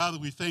Father,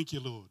 we thank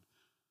you, Lord,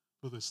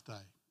 for this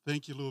day.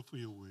 Thank you, Lord, for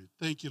your word.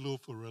 Thank you,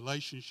 Lord, for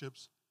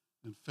relationships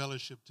and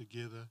fellowship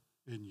together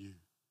in you.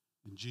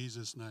 In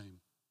Jesus' name.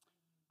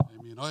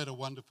 Amen. I had a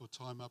wonderful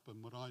time up in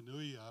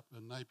Maraenui, up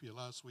in Napier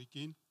last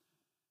weekend.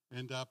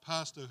 And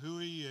Pastor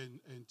Hui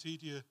and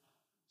Titia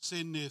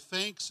send their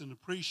thanks and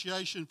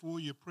appreciation for all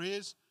your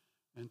prayers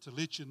and to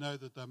let you know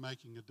that they're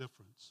making a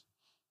difference.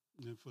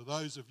 And for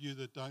those of you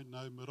that don't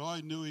know,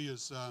 Maraenui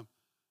is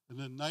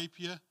in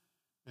Napier,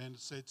 and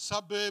it's that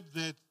suburb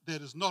that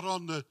is not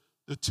on the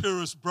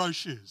tourist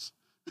brochures.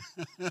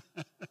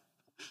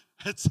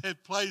 It's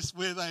that place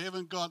where they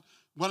haven't got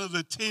one of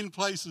the 10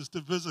 places to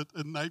visit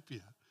in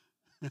Napier.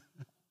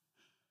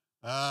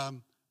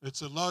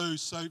 It's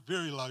a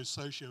very low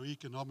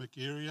socio-economic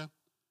area,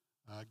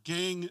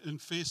 gang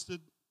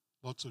infested,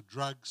 lots of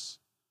drugs,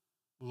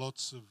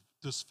 lots of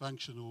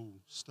dysfunctional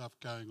stuff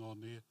going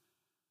on there.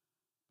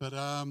 But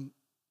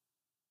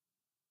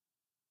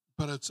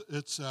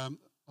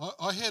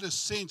I had a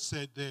sense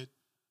that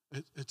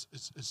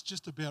it's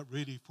just about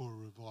ready for a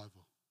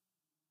revival.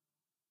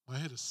 I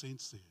had a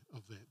sense there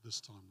of that this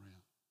time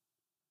round.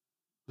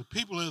 The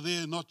people are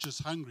there not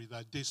just hungry,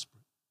 they're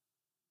desperate.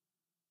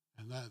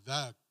 And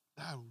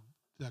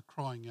they're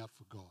crying out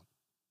for God.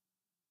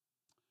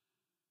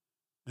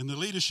 And the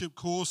leadership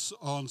course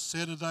on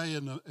Saturday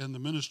and the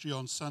ministry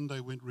on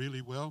Sunday went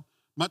really well,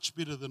 much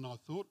better than I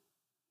thought,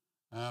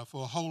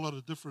 for a whole lot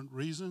of different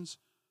reasons.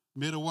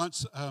 Met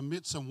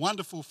some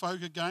wonderful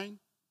folk again.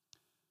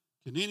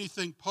 Can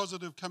anything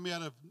positive come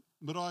out of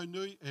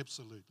Maraenui?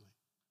 Absolutely.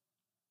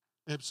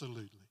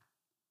 Absolutely.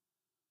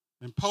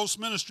 And Pulse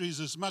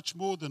Ministries is much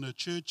more than a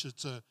church.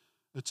 It's a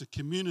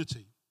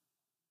community.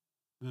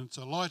 And it's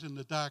a light in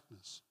the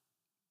darkness.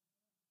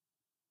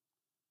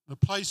 A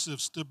place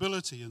of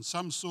stability and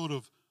some sort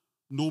of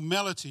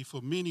normality for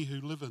many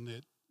who live in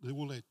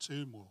all that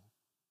turmoil,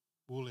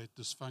 all that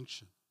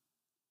dysfunction.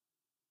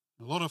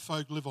 A lot of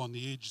folk live on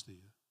the edge there.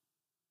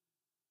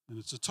 And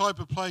it's a type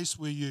of place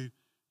where you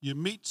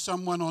meet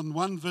someone on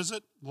one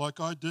visit, like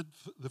I did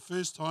the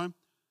first time,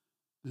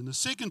 and the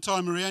second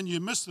time around you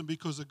miss them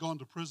because they've gone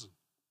to prison.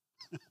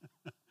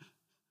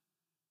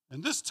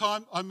 And this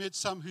time I met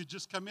some who'd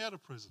just come out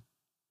of prison.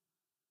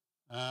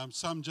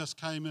 Some just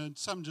came in,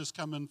 some just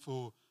come in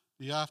for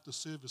the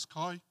after-service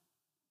kai,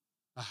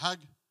 a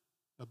hug,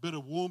 a bit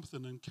of warmth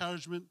and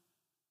encouragement,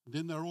 and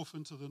then they're off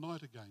into the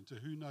night again to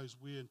who knows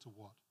where and to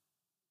what.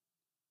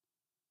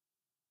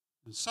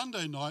 And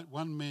Sunday night,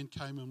 one man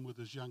came in with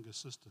his younger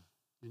sister,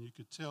 and you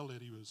could tell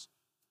that he was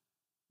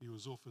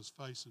off his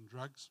face in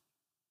drugs.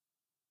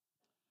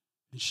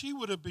 And she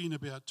would have been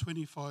about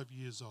 25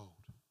 years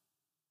old.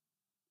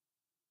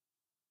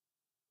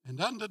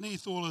 And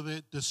underneath all of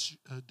that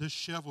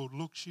disheveled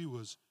look, she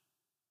was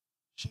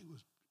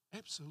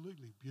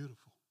absolutely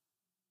beautiful.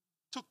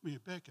 Took me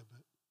aback a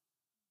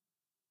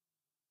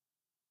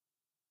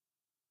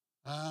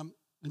bit.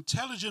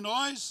 Intelligent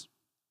eyes,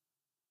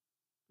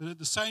 but at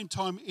the same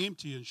time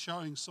empty and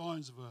showing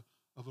signs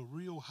of a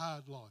real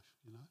hard life,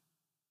 you know.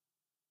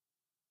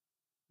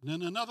 And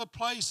in another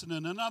place and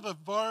in another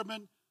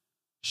environment,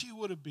 she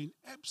would have been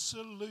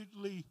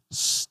absolutely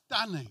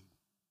stunning.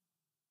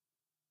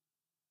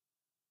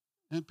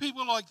 And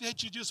people like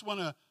that, you just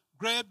want to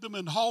grab them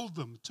and hold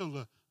them till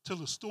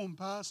the storm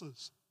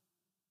passes.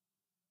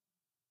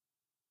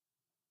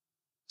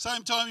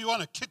 Same time you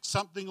want to kick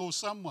something or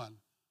someone,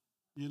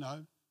 you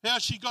know. How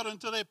she got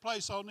into that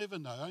place, I'll never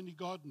know. Only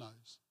God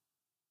knows.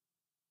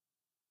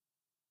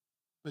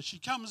 But she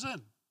comes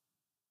in.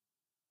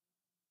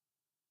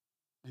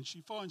 And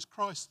she finds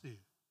Christ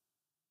there.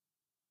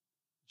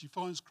 She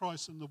finds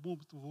Christ in the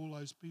warmth of all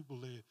those people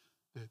there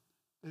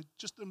that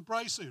just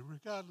embrace her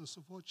regardless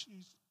of how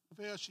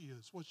she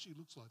is, what she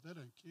looks like. They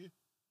don't care. It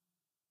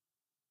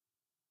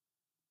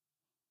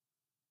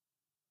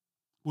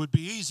would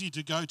be easy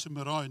to go to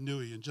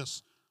Maraenui and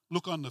just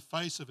look on the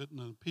face of it and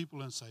the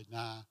people and say,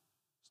 nah,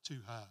 it's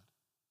too hard.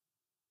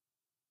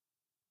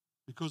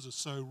 Because it's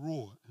so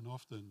raw and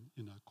often,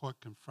 quite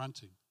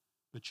confronting.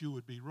 But you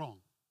would be wrong,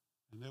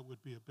 and that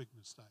would be a big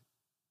mistake.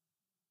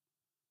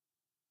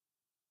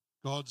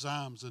 God's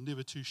arms are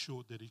never too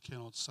short that he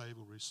cannot save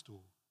or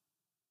restore.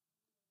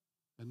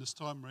 And this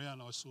time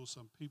around, I saw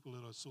some people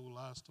that I saw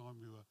last time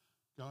who were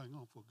going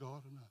on for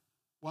God in a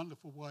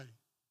wonderful way.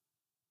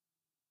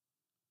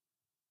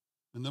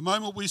 And the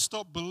moment we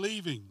stop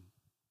believing,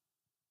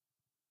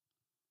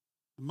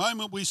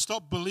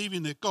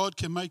 that God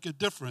can make a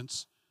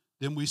difference,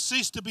 then we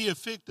cease to be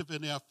effective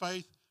in our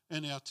faith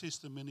and our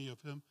testimony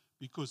of him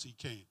because he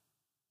can.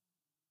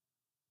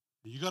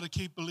 And you've got to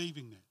keep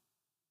believing that.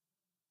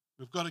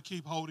 We've got to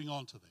keep holding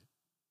on to that.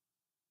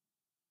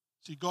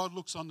 See, God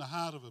looks on the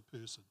heart of a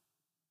person.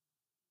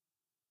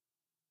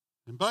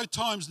 And both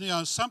times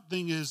now,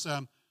 something is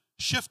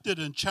shifted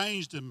and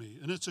changed in me.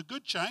 And it's a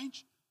good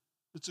change.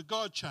 It's a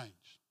God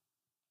change.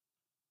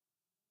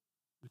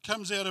 It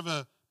comes out of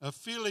a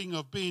feeling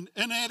of being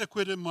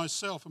inadequate in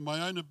myself and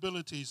my own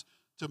abilities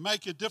to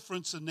make a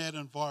difference in that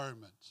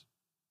environment,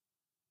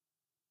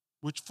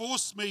 which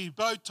forced me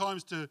both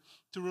times to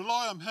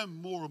rely on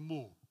him more and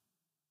more.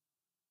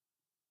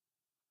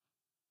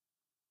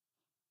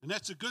 And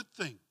that's a good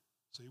thing.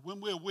 See, when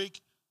we're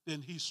weak,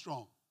 then he's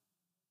strong.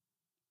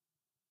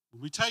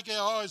 When we take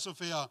our eyes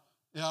off our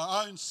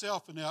own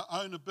self and our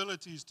own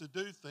abilities to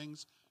do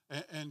things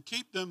and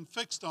keep them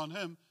fixed on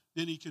him,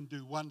 then he can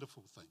do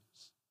wonderful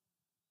things.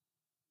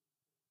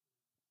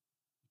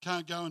 You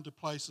can't go into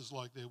places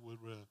like that with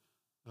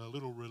a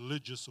little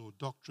religious or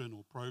doctrine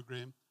or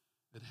program.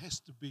 It has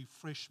to be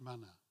fresh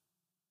manna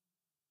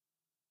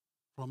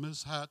from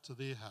his heart to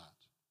their heart.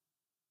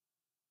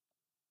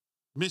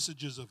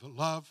 Messages of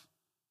love,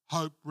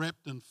 hope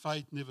wrapped in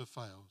faith never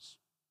fails,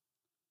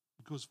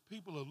 because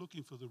people are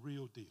looking for the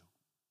real deal.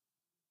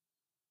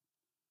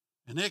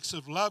 And acts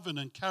of love and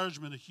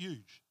encouragement are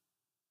huge.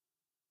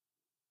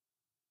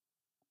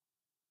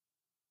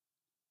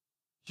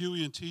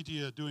 Huey and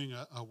Titi are doing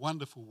a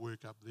wonderful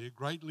work up there,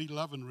 greatly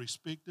loved and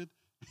respected,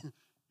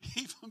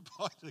 even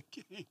by the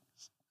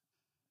Kings.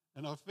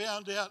 And I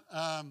found out,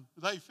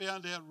 they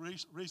found out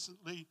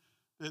recently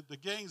that the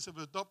gangs have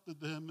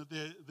adopted them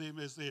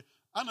as their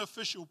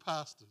unofficial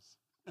pastors.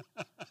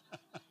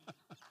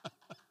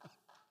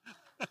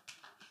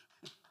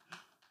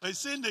 They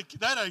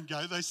don't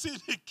go, they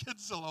send their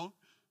kids along,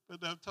 but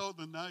they've told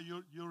them, no,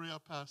 you're our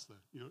pastor,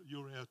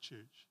 you're our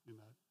church, you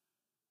know.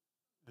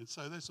 And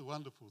so that's a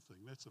wonderful thing,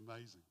 that's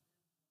amazing.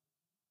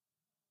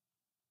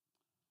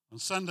 On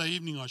Sunday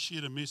evening, I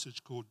shared a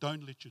message called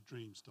Don't Let Your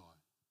Dreams Die.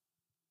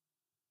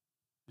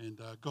 And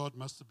God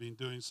must have been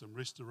doing some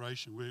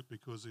restoration work,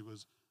 because there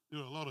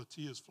were a lot of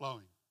tears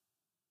flowing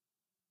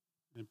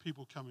and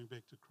people coming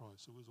back to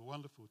Christ. It was a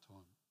wonderful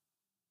time.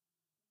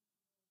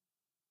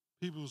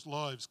 People's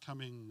lives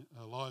coming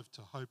alive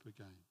to hope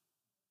again.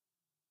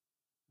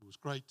 It was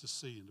great to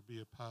see and to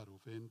be a part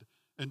of.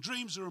 And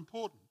dreams are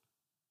important.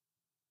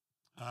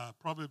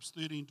 Proverbs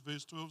 13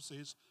 verse 12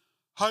 says,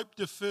 hope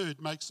deferred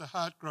makes the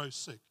heart grow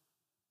sick,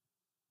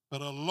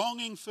 but a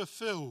longing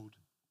fulfilled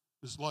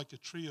is like a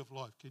tree of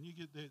life. Can you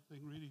get that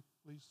thing ready,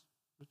 please,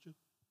 Richard?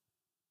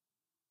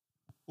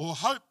 Or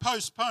hope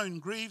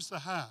postponed grieves the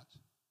heart,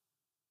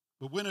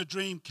 but when a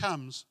dream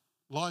comes,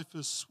 life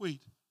is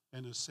sweet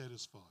and is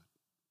satisfied.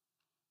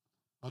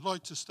 I'd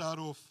like to start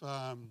off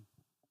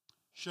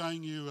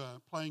showing you,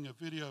 playing a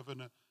video of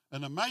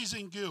an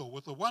amazing girl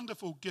with a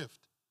wonderful gift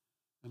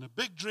and a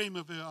big dream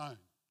of her own.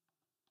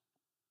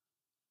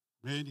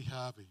 Mandy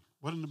Harvey.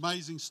 What an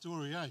amazing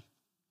story, eh?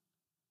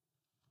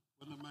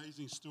 What an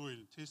amazing story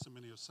and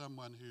testimony of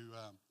someone who,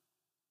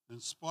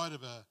 in spite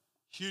of a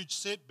huge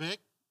setback,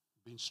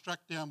 been struck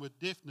down with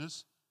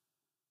deafness,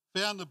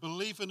 found the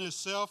belief in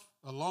herself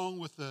along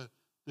with the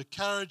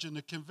courage and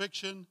the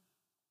conviction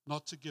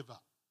not to give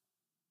up.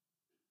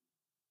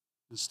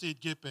 Instead,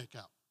 get back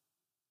up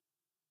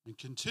and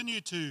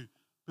continue to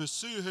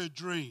pursue her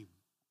dream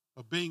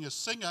of being a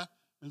singer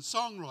and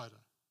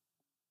songwriter.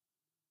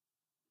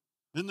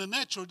 In the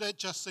natural, that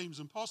just seems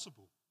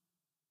impossible.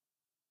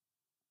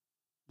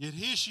 Yet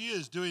here she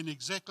is doing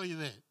exactly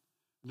that.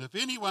 And if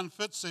anyone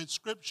fits that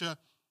scripture,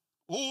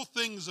 all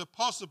things are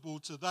possible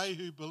to they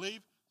who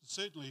believe,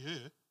 certainly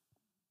her.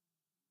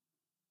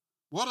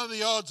 What are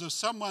the odds of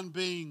someone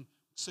being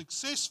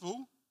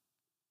successful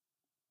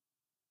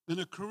in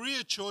a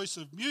career choice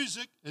of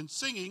music and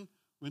singing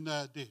when they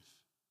are deaf?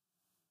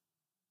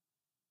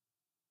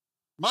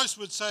 Most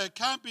would say it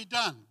can't be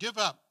done. Give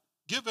up.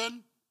 Give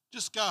in.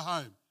 Just go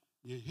home.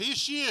 Yeah, here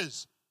she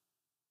is,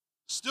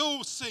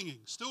 still singing,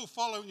 still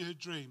following her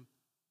dream,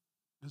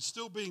 and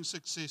still being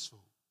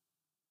successful.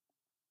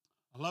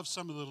 I love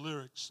some of the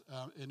lyrics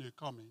in her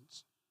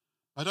comments.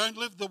 I don't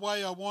live the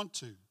way I want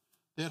to.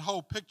 That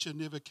whole picture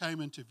never came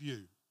into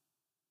view.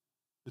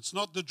 It's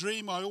not the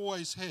dream I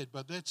always had,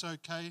 but that's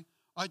okay.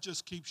 I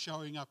just keep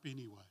showing up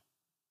anyway.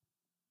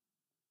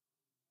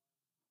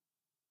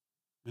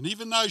 And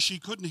even though she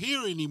couldn't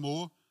hear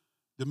anymore,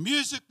 the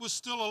music was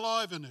still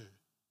alive in her.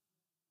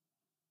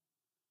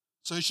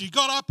 So she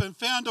got up and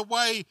found a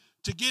way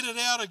to get it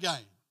out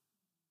again.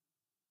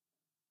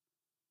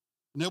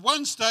 And at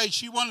one stage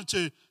she wanted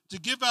to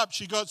give up.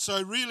 She got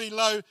so really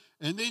low,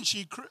 and then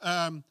she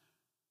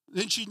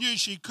knew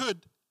she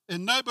could,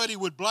 and nobody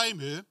would blame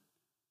her.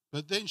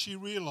 But then she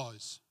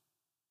realized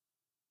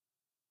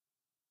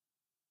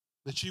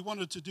that she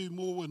wanted to do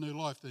more in her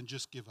life than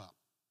just give up.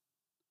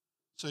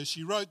 So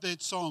she wrote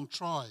that song,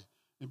 Try,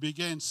 and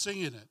began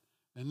singing it.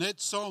 And that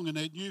song and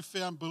that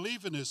newfound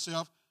belief in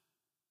herself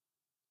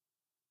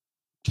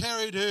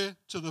carried her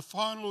to the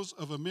finals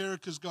of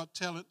America's Got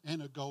Talent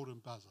and a golden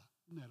buzzer.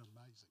 Isn't that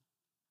amazing?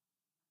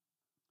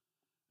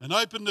 And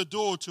opened the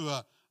door to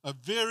a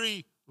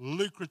very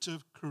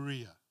lucrative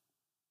career.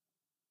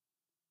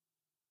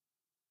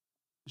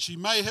 She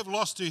may have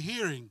lost her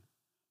hearing,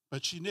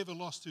 but she never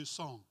lost her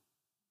song.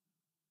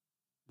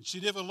 And she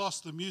never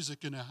lost the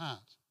music in her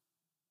heart.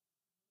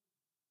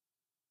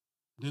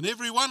 And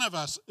every one of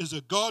us is a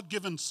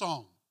God-given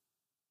song.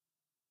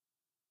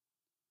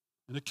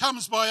 And it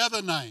comes by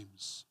other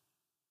names.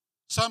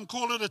 Some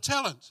call it a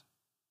talent.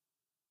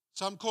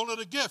 Some call it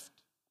a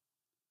gift.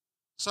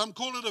 Some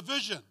call it a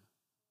vision.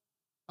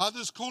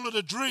 Others call it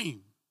a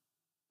dream.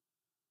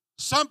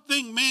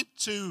 Something meant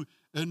to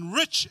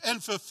enrich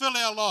and fulfill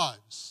our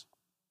lives.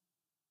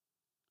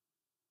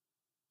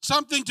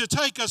 Something to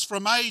take us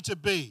from A to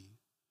B,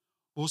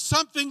 or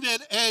something that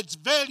adds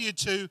value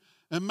to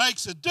and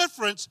makes a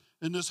difference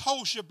in this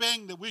whole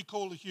shebang that we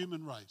call the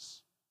human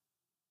race.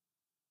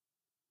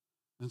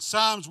 In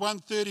Psalms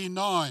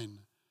 139,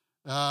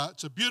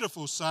 it's a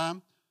beautiful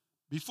psalm.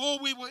 Before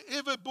we were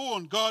ever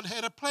born, God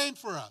had a plan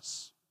for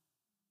us.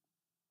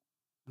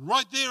 And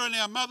right there in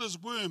our mother's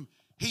womb,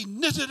 He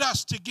knitted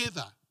us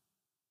together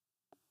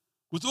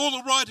with all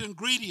the right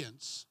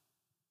ingredients,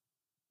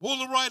 all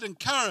the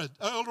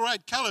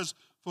right colours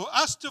for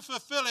us to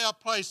fulfill our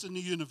place in the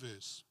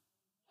universe.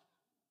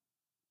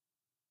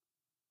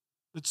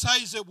 It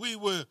says that we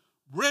were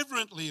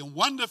reverently and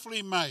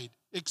wonderfully made,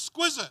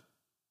 exquisite,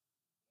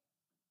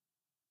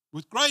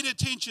 with great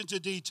attention to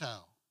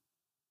detail.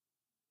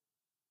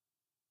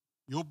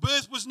 Your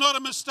birth was not a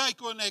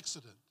mistake or an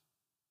accident.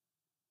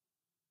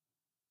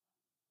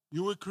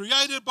 You were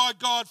created by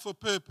God for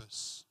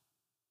purpose.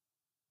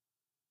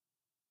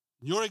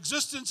 Your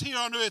existence here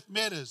on earth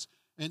matters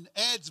and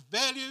adds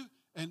value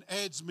and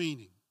adds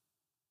meaning.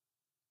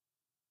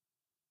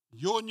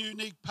 Your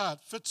unique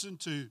part fits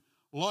into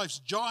life's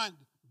giant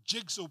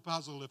jigsaw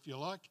puzzle, if you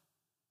like.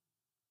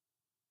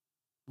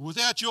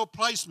 Without your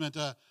placement,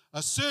 a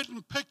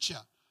certain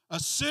picture, a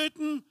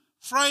certain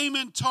frame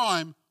in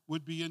time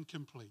would be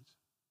incomplete.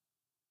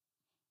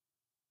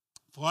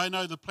 For I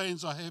know the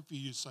plans I have for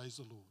you, says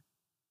the Lord.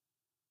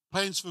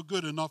 Plans for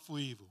good and not for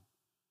evil.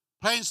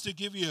 Plans to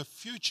give you a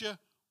future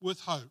with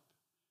hope.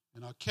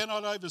 And I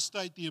cannot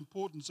overstate the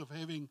importance of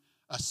having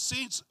a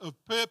sense of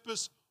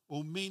purpose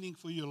or meaning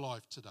for your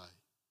life today.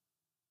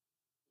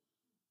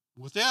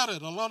 Without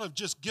it, a lot have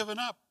just given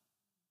up.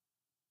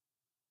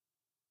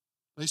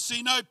 They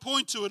see no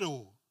point to it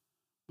all,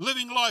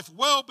 living life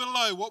well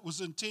below what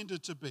was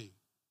intended to be,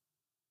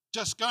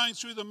 just going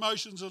through the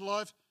motions of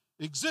life,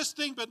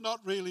 existing but not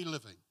really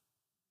living.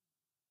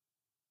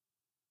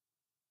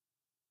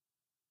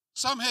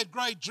 Some had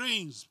great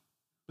dreams,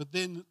 but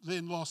then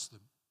lost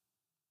them.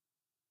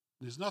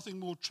 There's nothing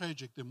more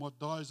tragic than what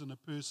dies in a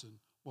person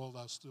while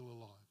they're still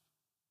alive.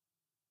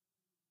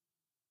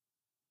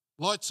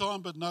 Lights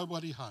on, but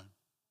nobody home.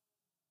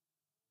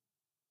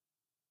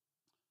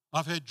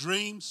 I've had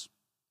dreams.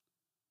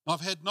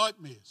 I've had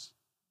nightmares.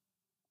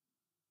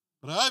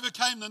 But I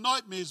overcame the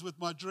nightmares with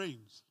my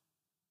dreams.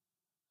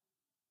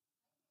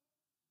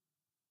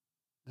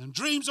 And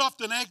dreams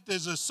often act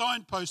as a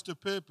signpost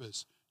of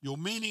purpose, your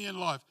meaning in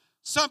life,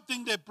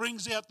 something that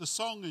brings out the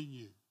song in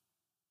you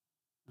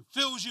and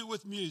fills you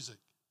with music,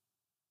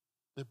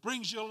 that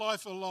brings your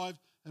life alive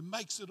and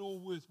makes it all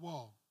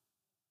worthwhile.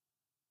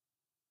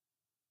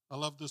 I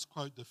love this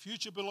quote: the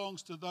future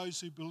belongs to those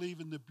who believe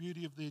in the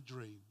beauty of their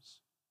dreams.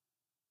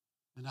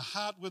 And a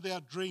heart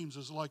without dreams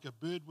is like a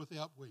bird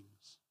without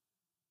wings.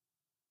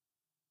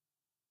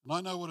 And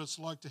I know what it's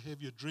like to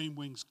have your dream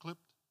wings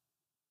clipped,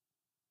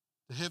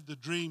 to have the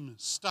dream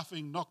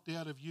stuffing knocked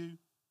out of you.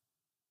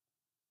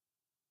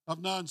 I've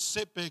known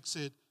setbacks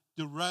that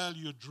derail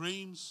your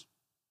dreams.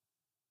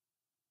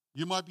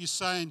 You might be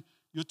saying,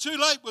 you're too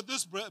late with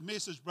this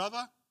message,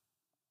 brother.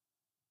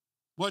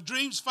 My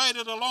dreams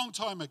faded a long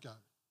time ago.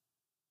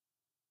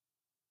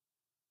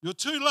 You're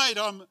too late.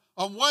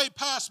 I'm way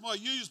past my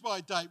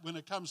use-by date when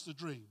it comes to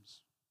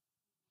dreams.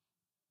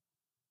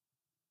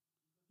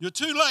 You're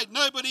too late.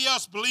 Nobody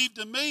else believed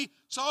in me,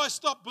 so I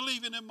stopped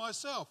believing in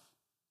myself.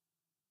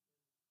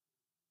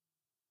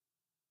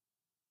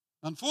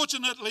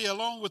 Unfortunately,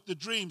 along with the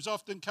dreams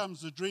often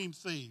comes the dream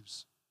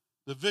thieves,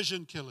 the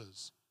vision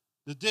killers,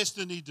 the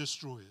destiny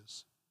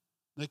destroyers.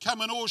 They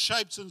come in all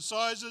shapes and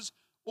sizes,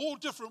 all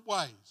different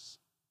ways.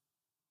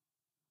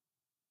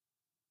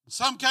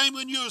 Some came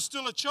when you were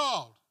still a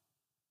child.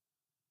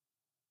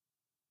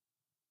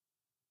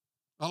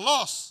 A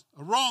loss,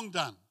 a wrong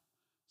done.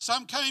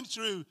 Some came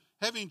through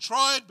having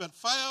tried but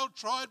failed,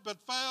 tried but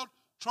failed,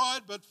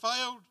 tried but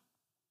failed.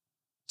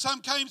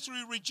 Some came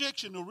through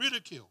rejection or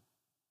ridicule.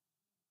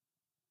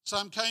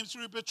 Some came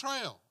through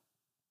betrayal,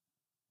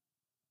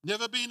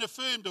 never been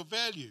affirmed or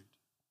valued.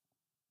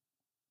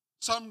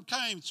 Some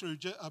came through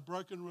a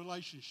broken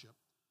relationship.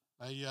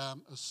 A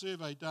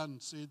survey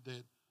done said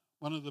that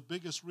one of the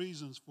biggest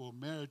reasons for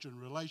marriage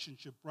and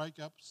relationship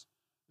breakups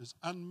is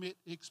unmet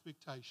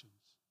expectations.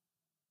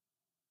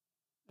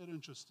 Isn't that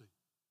interesting?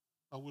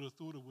 I would have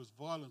thought it was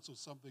violence or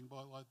something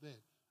like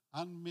that.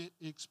 Unmet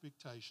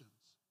expectations.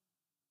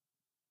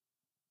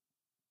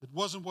 It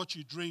wasn't what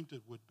you dreamed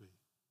it would be.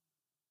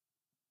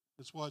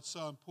 That's why it's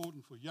so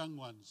important for young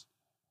ones,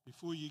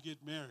 before you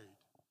get married,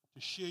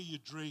 to share your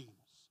dreams,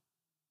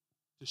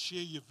 to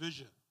share your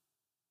vision,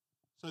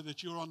 so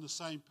that you're on the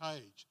same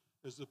page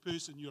as the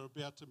person you're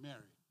about to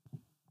marry.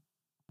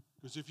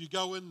 Because if you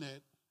go in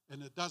that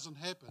and it doesn't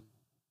happen,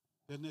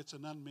 then that's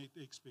an unmet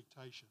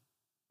expectation.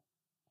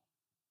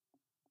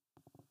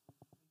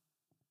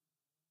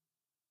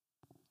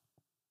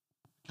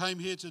 Came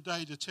here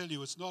today to tell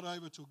you it's not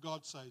over till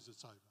God says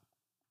it's over.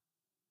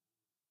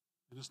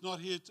 And it's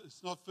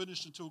not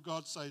finished until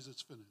God says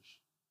it's finished.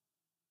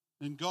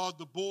 And God,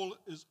 the ball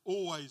is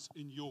always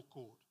in your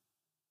court.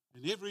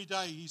 And every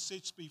day he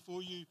sets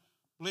before you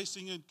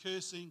blessing and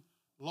cursing,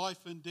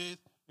 life and death.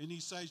 And he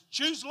says,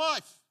 choose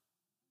life.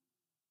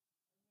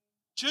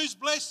 Choose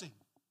blessing.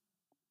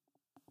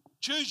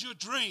 Choose your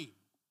dream.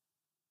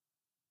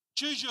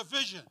 Choose your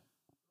vision.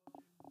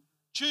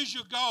 Choose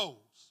your goals.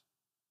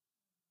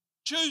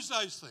 Choose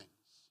those things.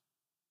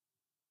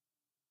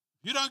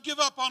 If you don't give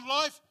up on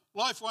life,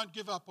 life won't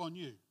give up on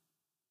you.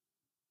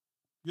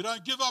 You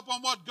don't give up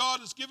on what God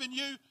has given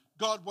you,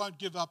 God won't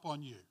give up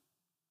on you.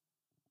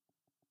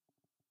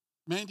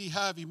 Mandy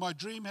Harvey, my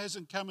dream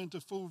hasn't come into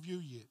full view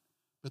yet,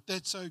 but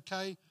that's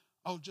okay.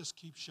 I'll just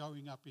keep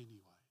showing up anyway.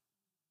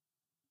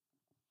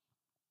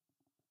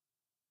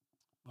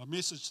 My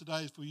message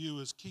today for you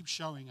is keep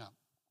showing up.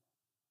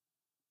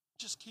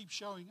 Just keep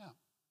showing up.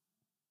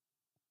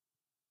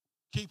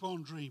 Keep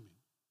on dreaming.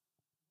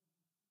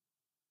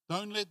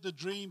 Don't let the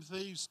dream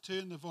thieves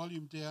turn the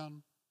volume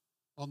down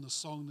on the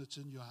song that's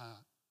in your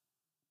heart,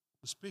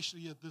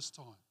 especially at this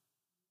time.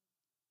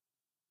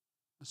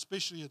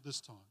 Especially at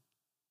this time.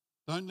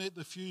 Don't let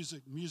the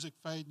music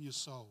fade in your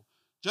soul.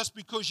 Just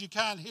because you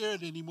can't hear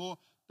it anymore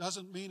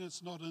doesn't mean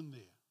it's not in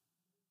there,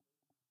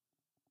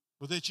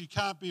 or that you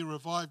can't be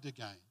revived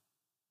again.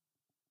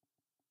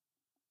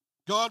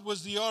 God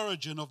was the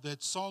origin of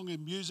that song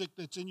and music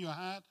that's in your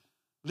heart.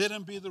 Let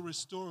him be the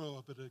restorer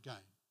of it again.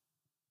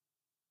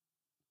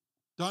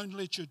 Don't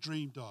let your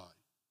dream die.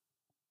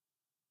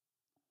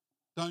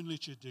 Don't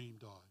let your dream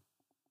die.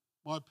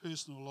 My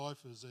personal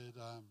life is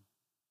a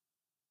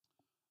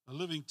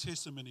living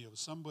testimony of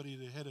somebody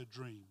that had a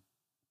dream.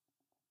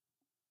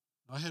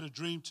 I had a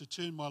dream to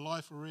turn my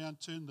life around,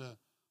 turn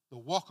the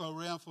waka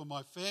around for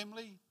my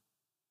family.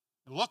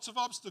 And lots of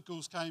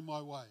obstacles came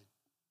my way.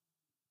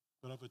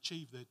 But I've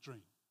achieved that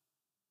dream.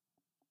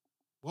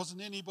 It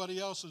wasn't anybody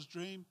else's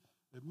dream.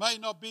 It may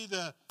not be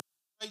the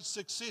great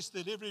success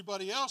that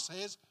everybody else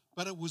has,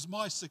 but it was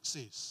my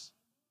success.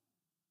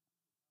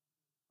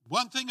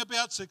 One thing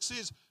about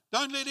success,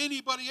 don't let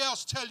anybody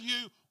else tell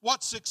you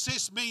what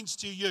success means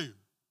to you.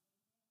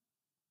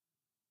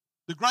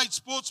 The great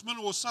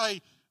sportsman will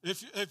say,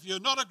 if you're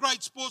not a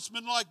great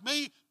sportsman like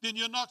me, then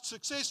you're not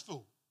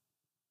successful.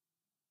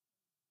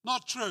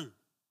 Not true.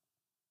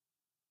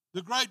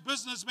 The great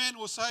businessman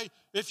will say,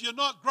 if you're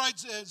not great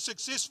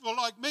successful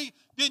like me,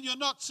 then you're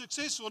not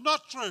successful.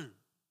 Not true.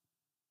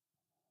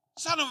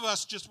 Some of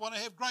us just want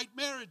to have great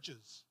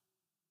marriages.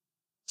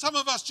 Some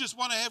of us just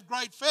want to have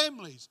great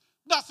families.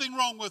 Nothing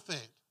wrong with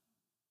that.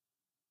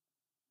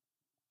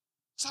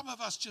 Some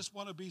of us just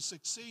want to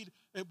succeed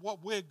at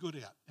what we're good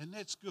at, and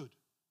that's good.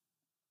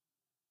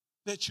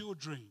 That's your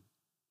dream.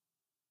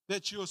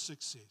 That's your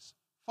success.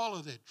 Follow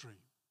that dream.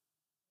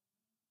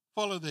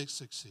 Follow that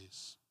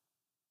success.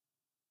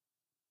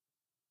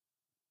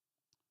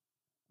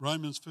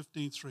 Romans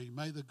 15:3,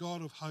 may the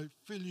God of hope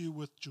fill you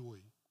with joy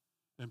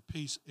and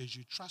peace as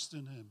you trust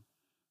in him,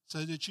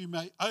 so that you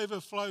may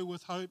overflow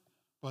with hope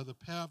by the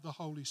power of the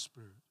Holy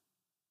Spirit.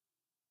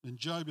 And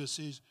Job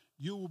says,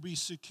 you will be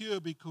secure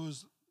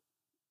because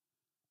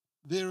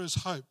there is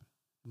hope.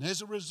 And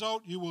as a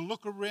result, you will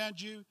look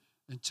around you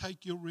and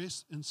take your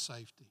rest in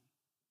safety.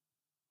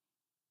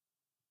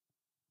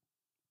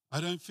 I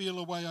don't feel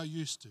the way I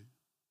used to.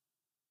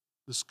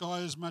 The sky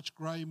is much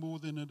grey more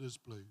than it is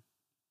blue.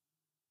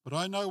 But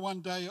I know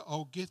one day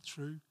I'll get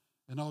through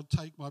and I'll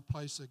take my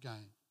place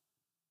again.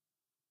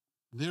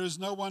 And there is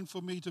no one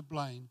for me to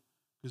blame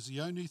because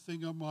the only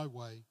thing on my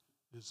way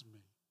is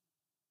me.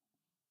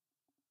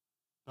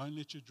 Don't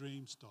let your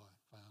dreams die,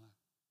 Whānau.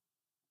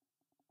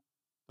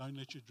 Don't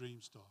let your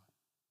dreams die.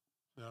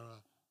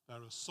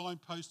 They're a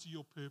signpost to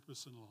your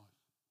purpose in life.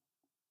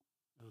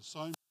 They're a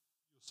signpost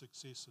to your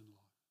success in life.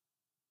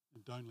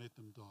 And don't let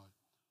them die.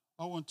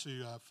 I want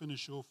to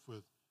finish off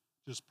with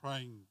just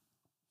praying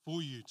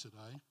for you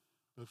today.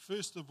 But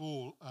first of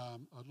all,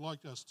 I'd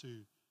like us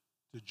to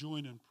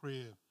join in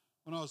prayer.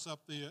 When I was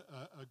up there,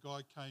 a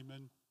guy came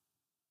in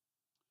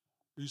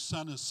whose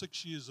son is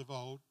 6 years of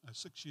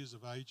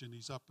age, and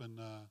he's up in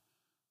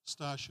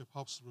Starship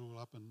Hospital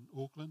up in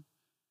Auckland.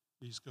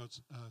 He's got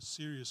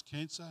serious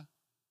cancer.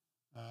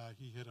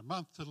 He had a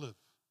month to live,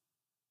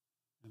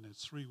 and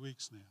it's 3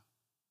 weeks now.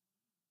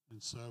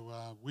 And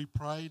so we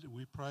prayed,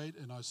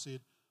 and I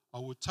said I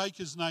would take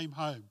his name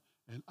home,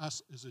 and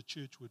us as a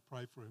church would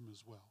pray for him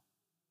as well.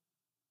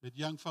 That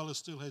young fella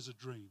still has a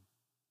dream.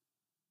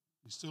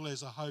 He still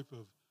has a hope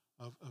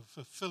of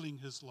fulfilling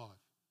his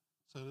life.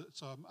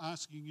 So I'm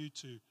asking you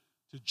to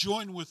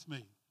join with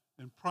me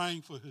in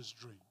praying for his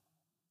dream.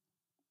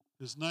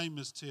 His name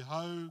is Te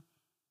Hau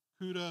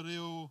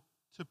Kurareo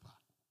Tipa.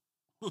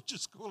 We'll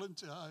just call him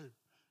Te Hau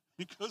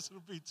because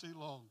it'll be too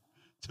long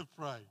to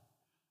pray.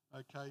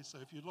 Okay, so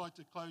if you'd like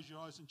to close your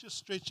eyes and just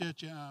stretch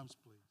out your arms,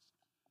 please.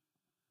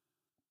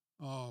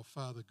 Oh,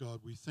 Father God,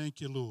 we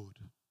thank you, Lord.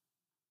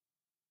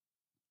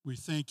 We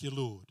thank you,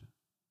 Lord,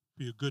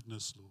 for your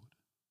goodness, Lord.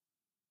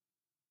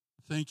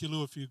 Thank you,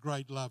 Lord, for your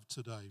great love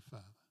today,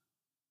 Father.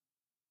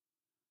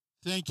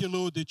 Thank you,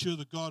 Lord, that you're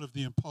the God of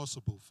the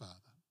impossible, Father.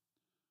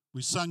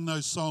 We sung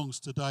those songs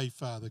today,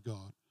 Father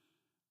God.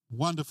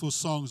 wonderful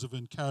songs of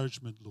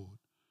encouragement, Lord.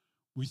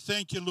 We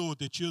thank you, Lord,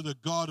 that you're the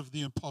God of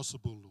the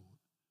impossible, Lord,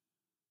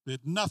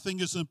 that nothing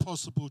is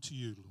impossible to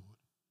you, Lord.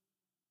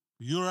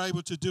 You're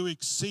able to do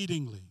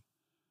exceedingly,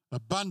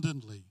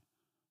 abundantly,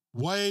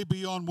 way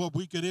beyond what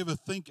we could ever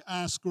think,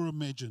 ask, or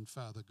imagine,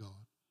 Father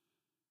God.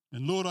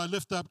 And Lord, I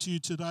lift up to you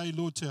today,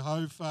 Lord, Te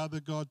Hau, Father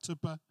God,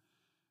 Tipa.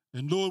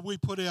 And Lord, we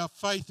put our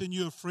faith in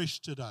you afresh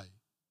today.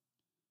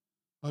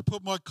 I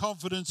put my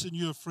confidence in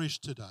you afresh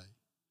today.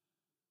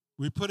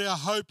 We put our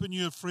hope in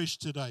you afresh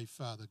today,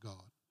 Father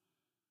God.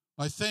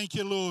 I thank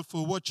you, Lord,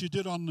 for what you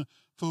did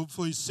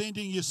for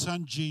sending your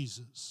son,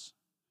 Jesus.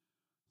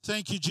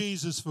 Thank you,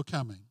 Jesus, for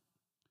coming.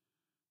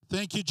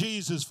 Thank you,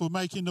 Jesus, for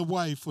making the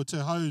way for Te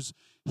Hau's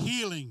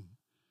healing.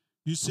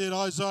 You said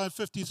Isaiah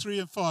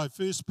 53:5,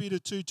 1 Peter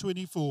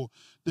 2:24,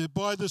 that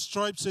by the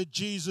stripes that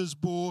Jesus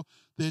bore,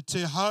 that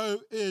Te Hau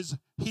is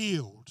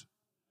healed.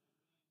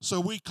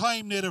 So we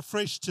claim that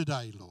afresh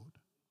today, Lord.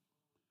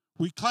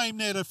 We claim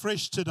that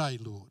afresh today,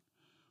 Lord.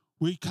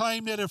 We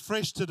claim that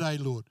afresh today,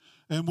 Lord.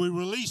 And we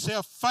release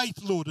our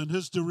faith, Lord, in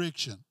his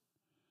direction.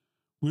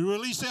 We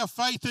release our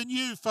faith in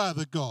you,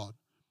 Father God,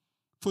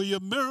 for your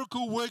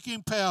miracle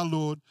working power,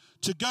 Lord,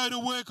 to go to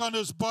work on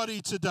his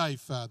body today,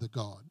 Father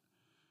God.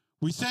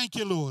 We thank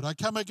you, Lord. I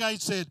come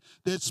against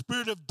that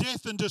spirit of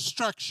death and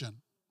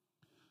destruction.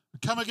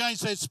 I come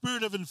against that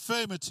spirit of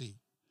infirmity.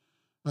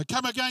 I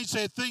come against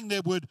that thing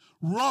that would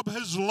rob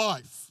his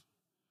life.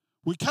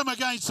 We come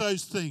against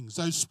those things,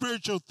 those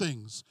spiritual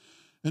things.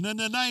 And in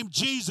the name of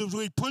Jesus,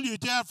 we pull you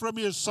down from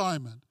your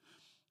assignment.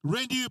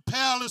 Render you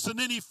powerless and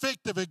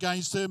ineffective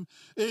against him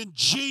in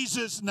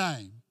Jesus'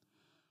 name.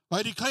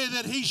 I declare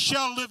that he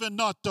shall live and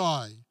not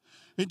die.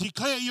 And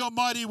declare your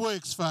mighty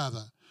works,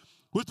 Father.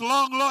 With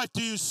long life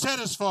do you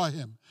satisfy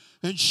him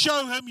and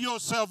show him your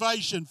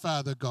salvation,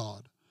 Father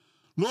God.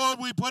 Lord,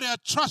 we put our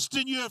trust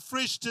in you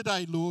afresh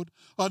today, Lord,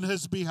 on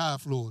his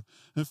behalf, Lord.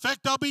 In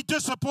fact, I'll be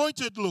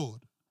disappointed,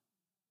 Lord,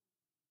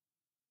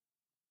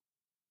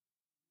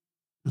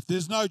 if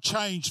there's no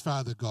change,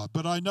 Father God,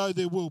 but I know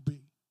there will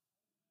be.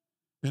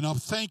 And I'm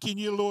thanking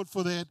you, Lord,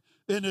 for that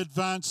in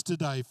advance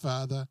today,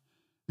 Father,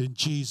 in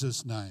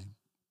Jesus' name.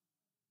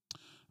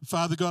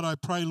 Father God, I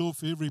pray, Lord,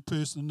 for every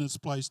person in this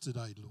place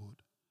today,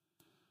 Lord.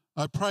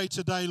 I pray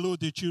today,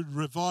 Lord, that you'd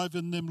revive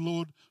in them,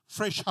 Lord,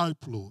 fresh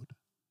hope, Lord.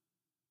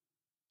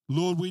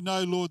 Lord, we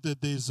know, Lord,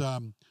 that there's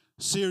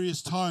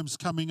serious times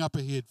coming up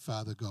ahead,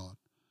 Father God.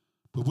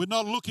 But we're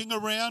not looking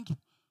around,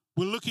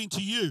 we're looking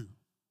to you.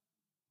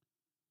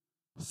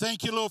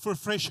 Thank you, Lord, for a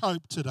fresh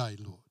hope today,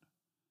 Lord.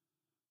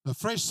 A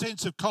fresh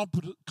sense of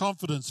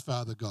confidence,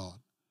 Father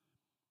God.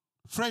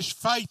 Fresh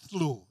faith,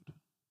 Lord.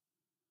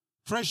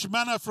 Fresh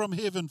manna from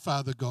heaven,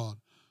 Father God,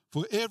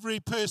 for every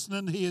person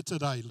in here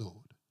today, Lord.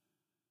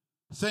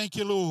 Thank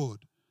you,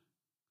 Lord.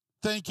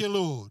 Thank you,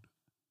 Lord.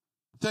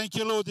 Thank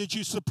you, Lord, that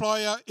you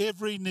supply our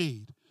every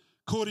need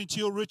according to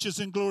your riches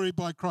and glory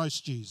by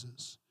Christ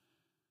Jesus.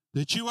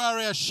 That you are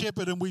our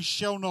shepherd and we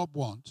shall not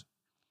want.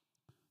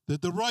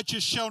 That the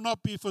righteous shall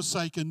not be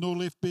forsaken nor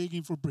left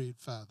begging for bread,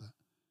 Father.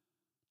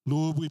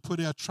 Lord, we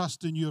put our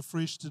trust in you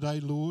afresh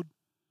today, Lord.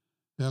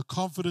 Our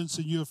confidence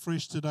in you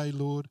afresh today,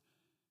 Lord.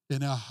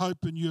 And our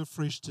hope in you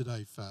afresh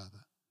today,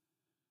 Father.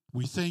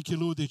 We thank you,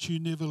 Lord, that you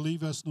never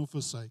leave us nor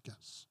forsake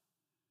us.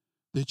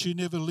 That you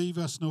never leave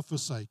us nor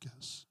forsake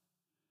us.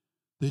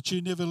 That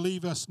you never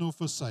leave us nor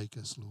forsake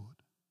us,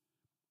 Lord.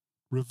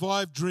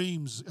 Revive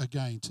dreams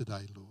again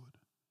today, Lord.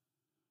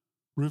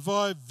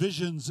 Revive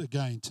visions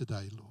again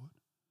today, Lord.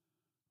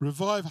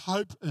 Revive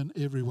hope in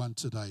everyone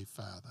today,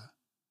 Father.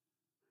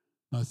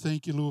 And I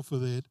thank you, Lord, for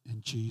that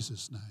in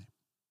Jesus' name.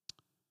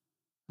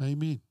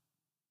 Amen.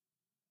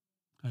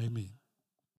 Amen.